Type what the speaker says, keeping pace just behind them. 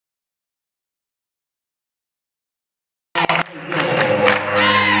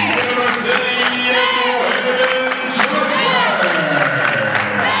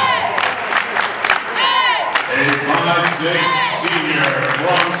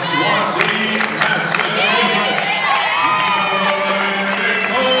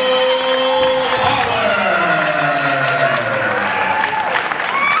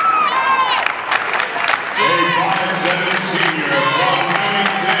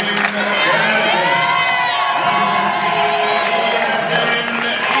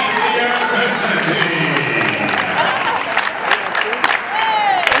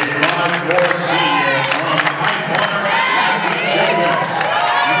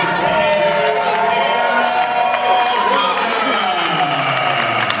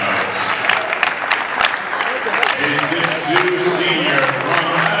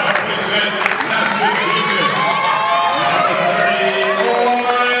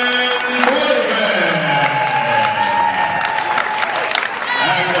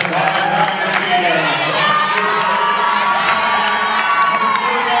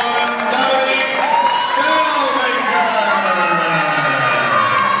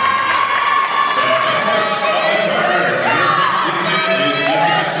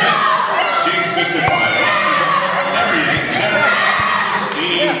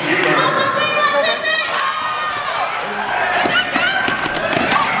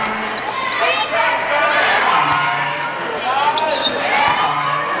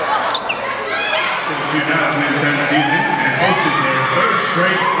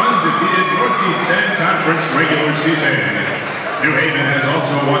regular season. New Haven has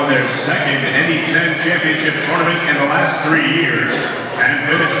also won their second NE-10 championship tournament in the last 3 years and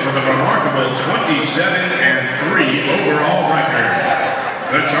finished with a remarkable 27-3 overall record.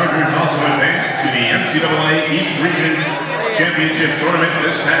 The Chargers also advanced to the NCAA East Region Championship Tournament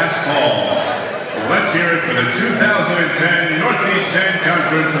this past fall. Let's hear it for the 2010 Northeast 10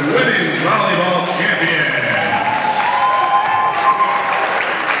 Conference Women's Volleyball Champions.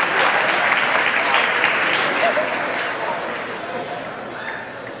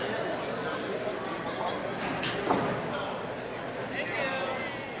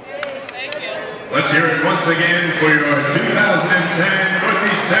 Let's hear it once again for your 2010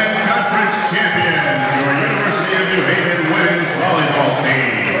 Northeast 10 Conference Champions, your University of New Haven Women's Volleyball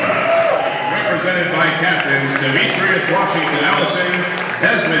Team. Represented by captains Demetrius Washington Ellison,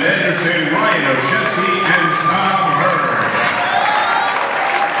 Desmond Anderson, Ryan Oshetsky, and Tom Hurd.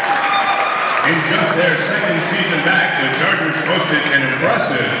 In just their second season back, the Chargers posted an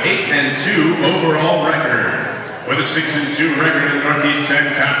impressive 8-2 overall record. With a 6-2 record in the Northeast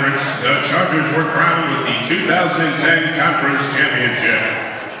 10 Conference, the Chargers were crowned with the 2010 Conference Championship.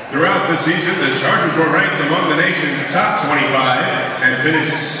 Throughout the season, the Chargers were ranked among the nation's top 25 and finished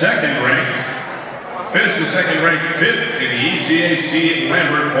the second ranked 5th in the ECAC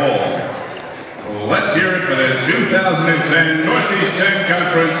Lambert poll. Let's hear it for the 2010 Northeast 10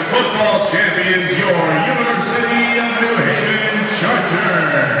 Conference Football Champions, your University of New Haven.